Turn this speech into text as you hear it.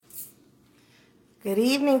Good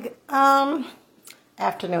evening,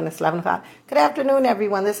 afternoon, it's 11 o'clock. Good afternoon,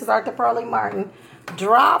 everyone. This is Arthur Pearlie Martin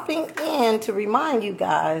dropping in to remind you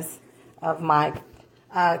guys of my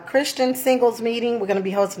Christian singles meeting. We're going to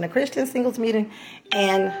be hosting a Christian singles meeting,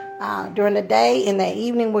 and during the day, in the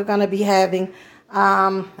evening, we're going to be having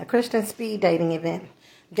a Christian speed dating event.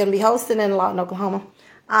 We're going to be hosting in Lawton, Oklahoma.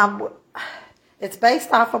 It's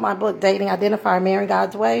based off of my book, Dating, Identify, Marrying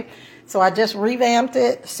God's Way. So I just revamped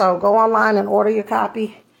it. So go online and order your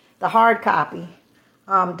copy, the hard copy,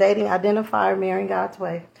 Dating, Identify, Marrying God's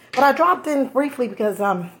Way. But I dropped in briefly because,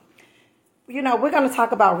 we're going to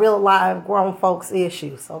talk about real live grown folks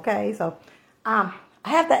issues, okay? So I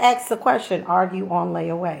have to ask the question, are you on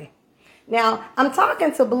layaway? Now, I'm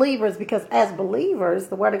talking to believers because as believers,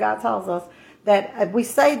 the Word of God tells us that if we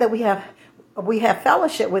say that we have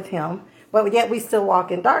fellowship with Him, but yet we still walk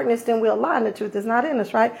in darkness, then we're lying. The truth is not in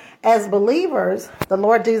us, right? As believers, the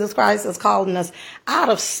Lord Jesus Christ is calling us out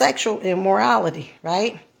of sexual immorality,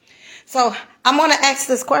 right? So I'm going to ask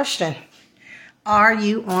this question. Are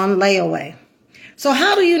you on layaway? So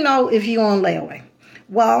how do you know if you're on layaway?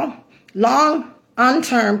 Well,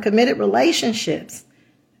 long-term committed relationships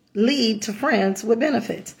lead to friends with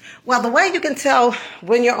benefits. Well, the way you can tell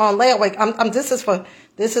when you're on layaway,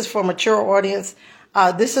 this is for mature audience.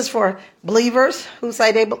 This is for believers who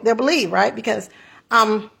say they believe, right? Because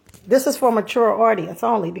this is for mature audience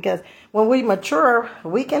only. Because when we mature,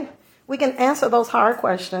 we can answer those hard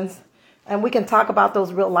questions, and we can talk about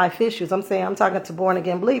those real life issues. I'm talking to born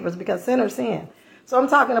again believers because sinners sin. So I'm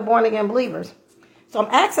talking to born again believers. So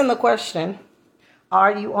I'm asking the question: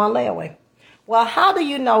 are you on layaway? Well, how do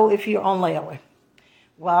you know if you're on layaway?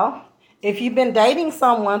 Well, if you've been dating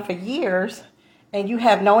someone for years and you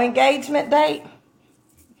have no engagement date,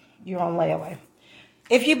 you're on layaway.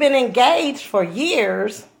 If you've been engaged for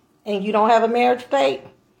years and you don't have a marriage date,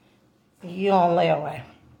 you're on layaway.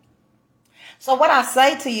 So what I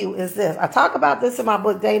say to you is this. I talk about this in my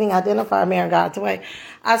book, Dating, Identify, Marrying God's Way.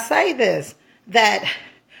 I say this, that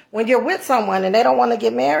when you're with someone and they don't want to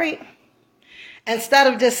get married,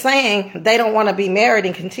 instead of just saying they don't want to be married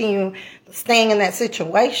and continue staying in that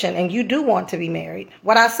situation, and you do want to be married,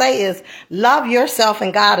 what I say is love yourself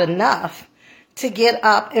and God enough to get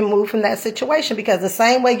up and move from that situation, because the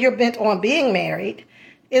same way you're bent on being married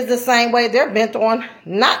is the same way they're bent on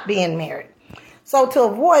not being married. So to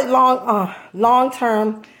avoid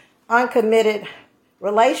long-term uncommitted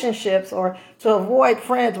relationships, or to avoid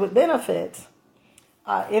friends with benefits,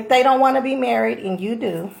 if they don't want to be married and you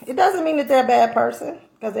do, it doesn't mean that they're a bad person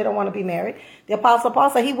because they don't want to be married. The Apostle Paul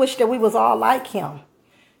said he wished that we was all like him.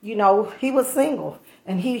 He was single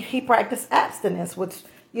and he practiced abstinence, which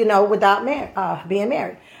without being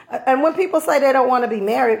married. And when people say they don't want to be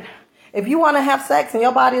married, if you want to have sex and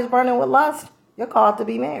your body is burning with lust, you're called to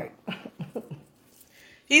be married.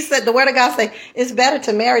 He said, the Word of God say, it's better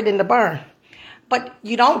to marry than to burn. But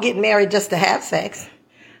you don't get married just to have sex.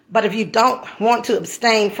 But if you don't want to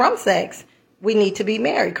abstain from sex, we need to be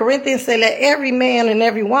married. Corinthians say, let every man and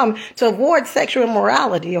every woman, to avoid sexual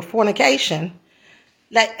immorality or fornication,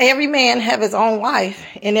 let every man have his own wife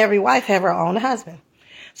and every wife have her own husband.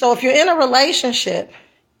 So if you're in a relationship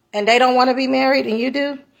and they don't want to be married and you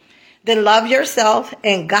do, then love yourself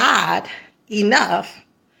and God enough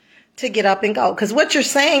to get up and go. Because what you're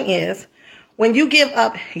saying is, when you give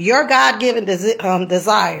up your God-given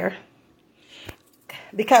desire,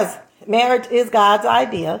 because marriage is God's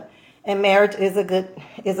idea and marriage is a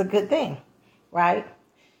good thing, right?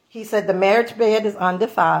 He said the marriage bed is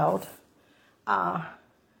undefiled. The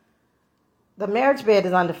marriage bed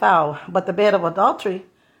is undefiled, but the bed of adultery,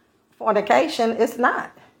 fornication, is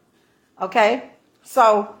not. Okay?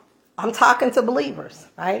 So I'm talking to believers,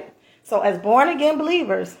 right? So as born again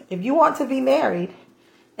believers, if you want to be married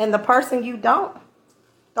and the person you don't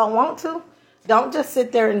want to, don't just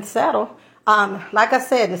sit there and settle. Like I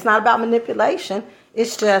said, it's not about manipulation.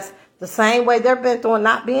 It's just the same way they're bent on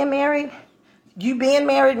not being married. You being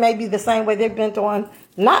married may be the same way they're bent on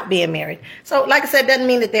not being married. So like I said, doesn't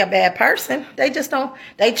mean that they're a bad person. They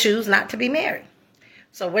choose not to be married.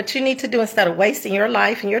 So what you need to do, instead of wasting your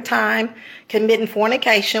life and your time committing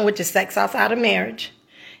fornication, which is sex outside of marriage,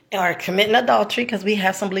 or committing adultery, because we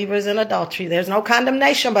have some believers in adultery. There's no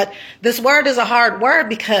condemnation, but this word is a hard word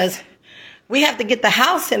because we have to get the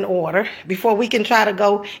house in order before we can try to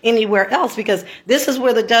go anywhere else, because this is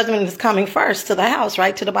where the judgment is coming first, to the house,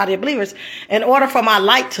 right, to the body of believers. In order for my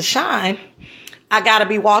light to shine, I got to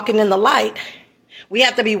be walking in the light. We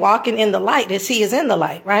have to be walking in the light as He is in the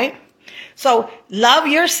light, right? So love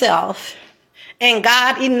yourself and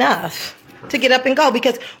God enough to get up and go,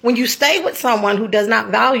 because when you stay with someone who does not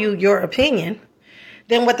value your opinion,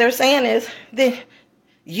 then what they're saying is that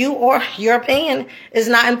you or your opinion is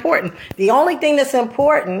not important. The only thing that's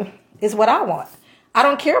important is what I want. I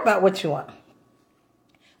don't care about what you want.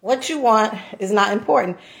 What you want is not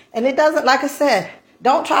important. And it doesn't, like I said,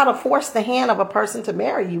 don't try to force the hand of a person to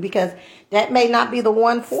marry you, because that may not be the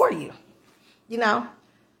one for you. You know?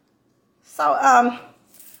 So,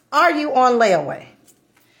 are you on layaway?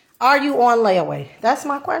 Are you on layaway? That's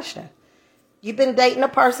my question. You've been dating a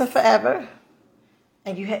person forever,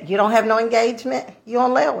 and you don't have no engagement. You're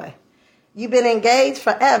on layaway. You've been engaged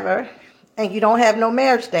forever, and you don't have no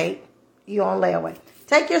marriage date. You're on layaway.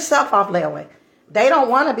 Take yourself off layaway. They don't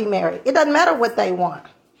want to be married. It doesn't matter what they want,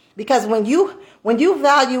 because when you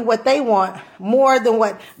value what they want more than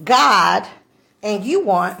what God and you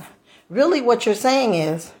want, really what you're saying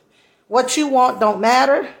is what you want don't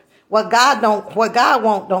matter. What God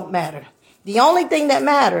won't don't matter. The only thing that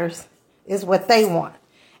matters is what they want.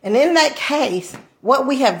 And in that case, what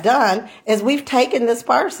we have done is we've taken this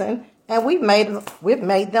person and we've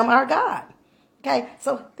made them our God. Okay,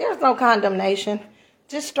 so there's no condemnation.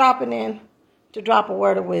 Just dropping in to drop a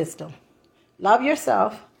word of wisdom. Love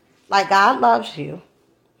yourself like God loves you.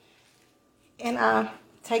 And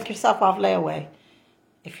take yourself off layaway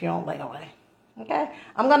if you're on layaway. Okay,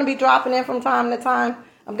 I'm going to be dropping in from time to time.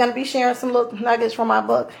 I'm going to be sharing some little nuggets from my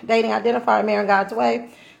book, Dating Identified, Marrying God's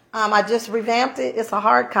Way. I just revamped it. It's a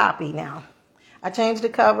hard copy now. I changed the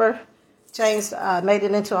cover, made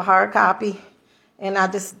it into a hard copy, and I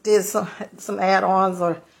just did some add-ons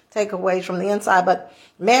or takeaways from the inside. But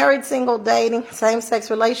married, single, dating,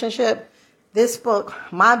 same-sex relationship, this book,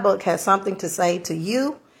 my book, has something to say to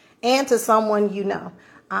you and to someone you know.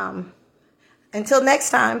 Until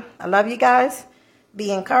next time, I love you guys.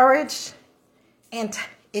 Be encouraged. And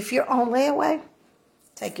if you're on layaway,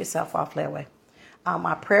 take yourself off layaway.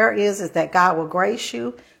 My prayer is that God will grace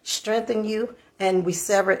you, strengthen you, and we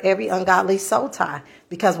sever every ungodly soul tie.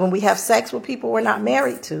 Because when we have sex with people we're not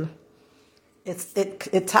married to,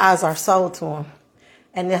 it ties our soul to them.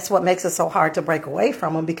 And that's what makes it so hard to break away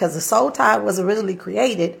from them, because the soul tie was originally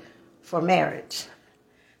created for marriage,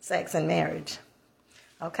 sex and marriage.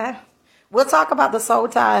 Okay? We'll talk about the soul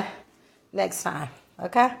tie next time.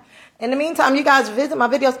 Okay? In the meantime, you guys visit my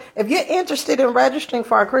videos. If you're interested in registering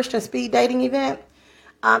for our Christian speed dating event,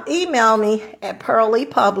 email me at Pearlie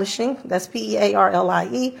Publishing. That's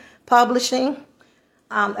Pearlie Publishing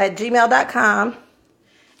at gmail.com,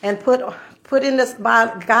 and put in this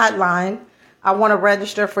guideline. I want to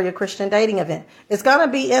register for your Christian dating event. It's going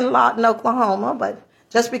to be in Lawton, Oklahoma, but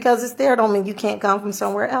just because it's there don't mean you can't come from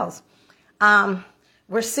somewhere else.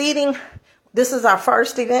 We're seating. This is our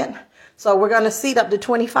first event, so we're going to seat up to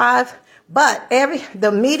 25. But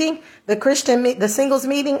the singles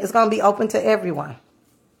meeting is going to be open to everyone.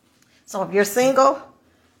 So if you're single,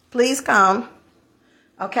 please come.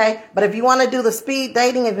 Okay? But if you want to do the speed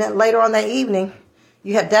dating event later on that evening,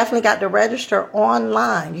 you have definitely got to register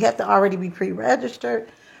online. You have to already be pre-registered,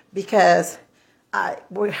 because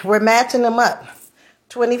we're matching them up.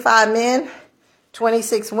 25 men,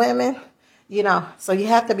 26 women, so you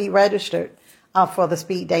have to be registered for the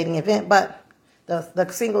speed dating event. But the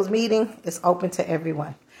singles meeting is open to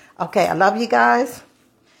everyone. Okay, I love you guys.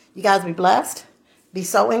 You guys be blessed. Be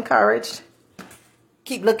so encouraged.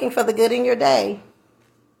 Keep looking for the good in your day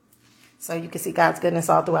so you can see God's goodness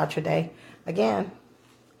all throughout your day. Again,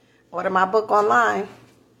 order my book online.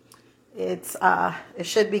 It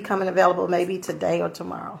should be coming available maybe today or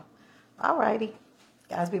tomorrow. All righty.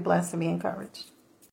 Guys, be blessed and be encouraged.